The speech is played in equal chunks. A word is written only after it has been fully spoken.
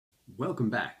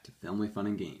Welcome back to Family Fun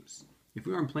and Games. If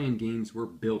we aren't playing games, we're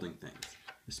building things,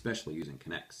 especially using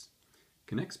NEX.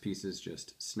 NEX pieces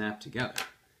just snap together,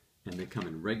 and they come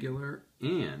in regular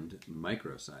and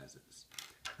micro sizes.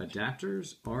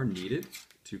 Adapters are needed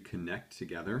to connect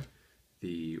together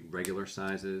the regular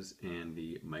sizes and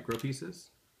the micro pieces,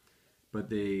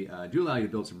 but they do allow you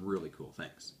to build some really cool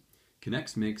things.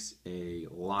 NEX makes a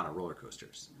lot of roller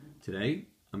coasters. Today,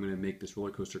 I'm going to make this roller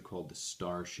coaster called the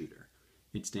Star Shooter.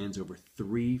 It stands over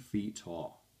 3 feet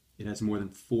tall. It has more than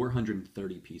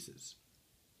 430 pieces.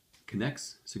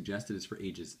 NEX suggested it's for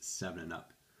ages 7 and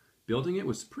up. Building it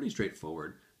was pretty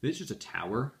straightforward. It's just a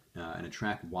tower and a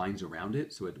track winds around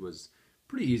it, so it was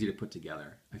pretty easy to put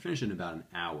together. I finished it in about an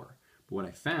hour. But what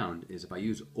I found is if I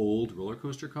use old roller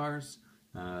coaster cars,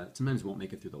 sometimes it won't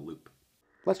make it through the loop.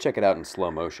 Let's check it out in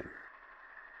slow motion.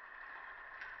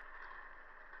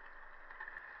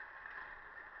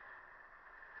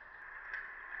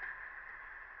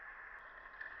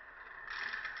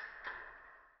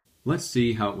 Let's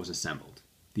see how it was assembled.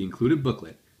 The included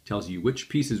booklet tells you which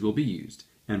pieces will be used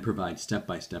and provides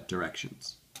step-by-step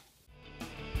directions.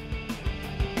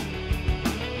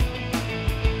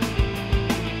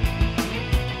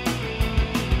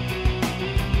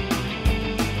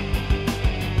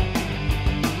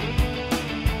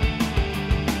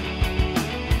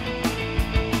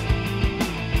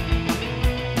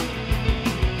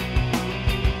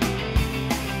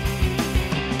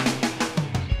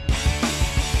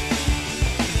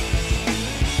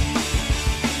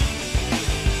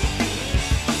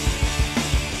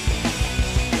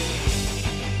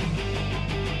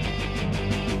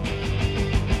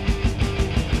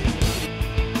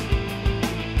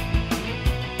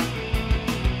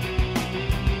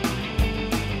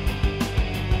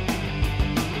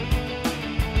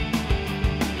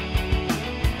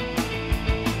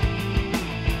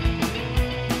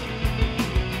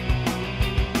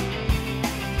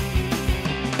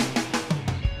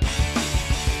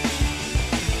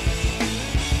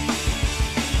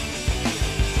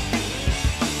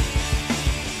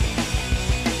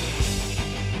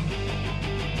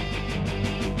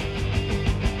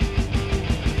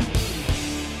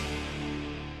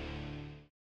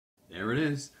 There it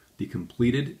is, the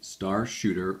completed Star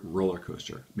Shooter roller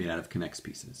coaster made out of NEX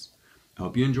pieces. I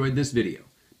hope you enjoyed this video.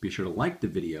 Be sure to like the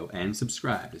video and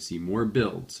subscribe to see more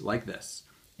builds like this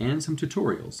and some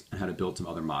tutorials on how to build some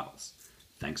other models.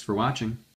 Thanks for watching.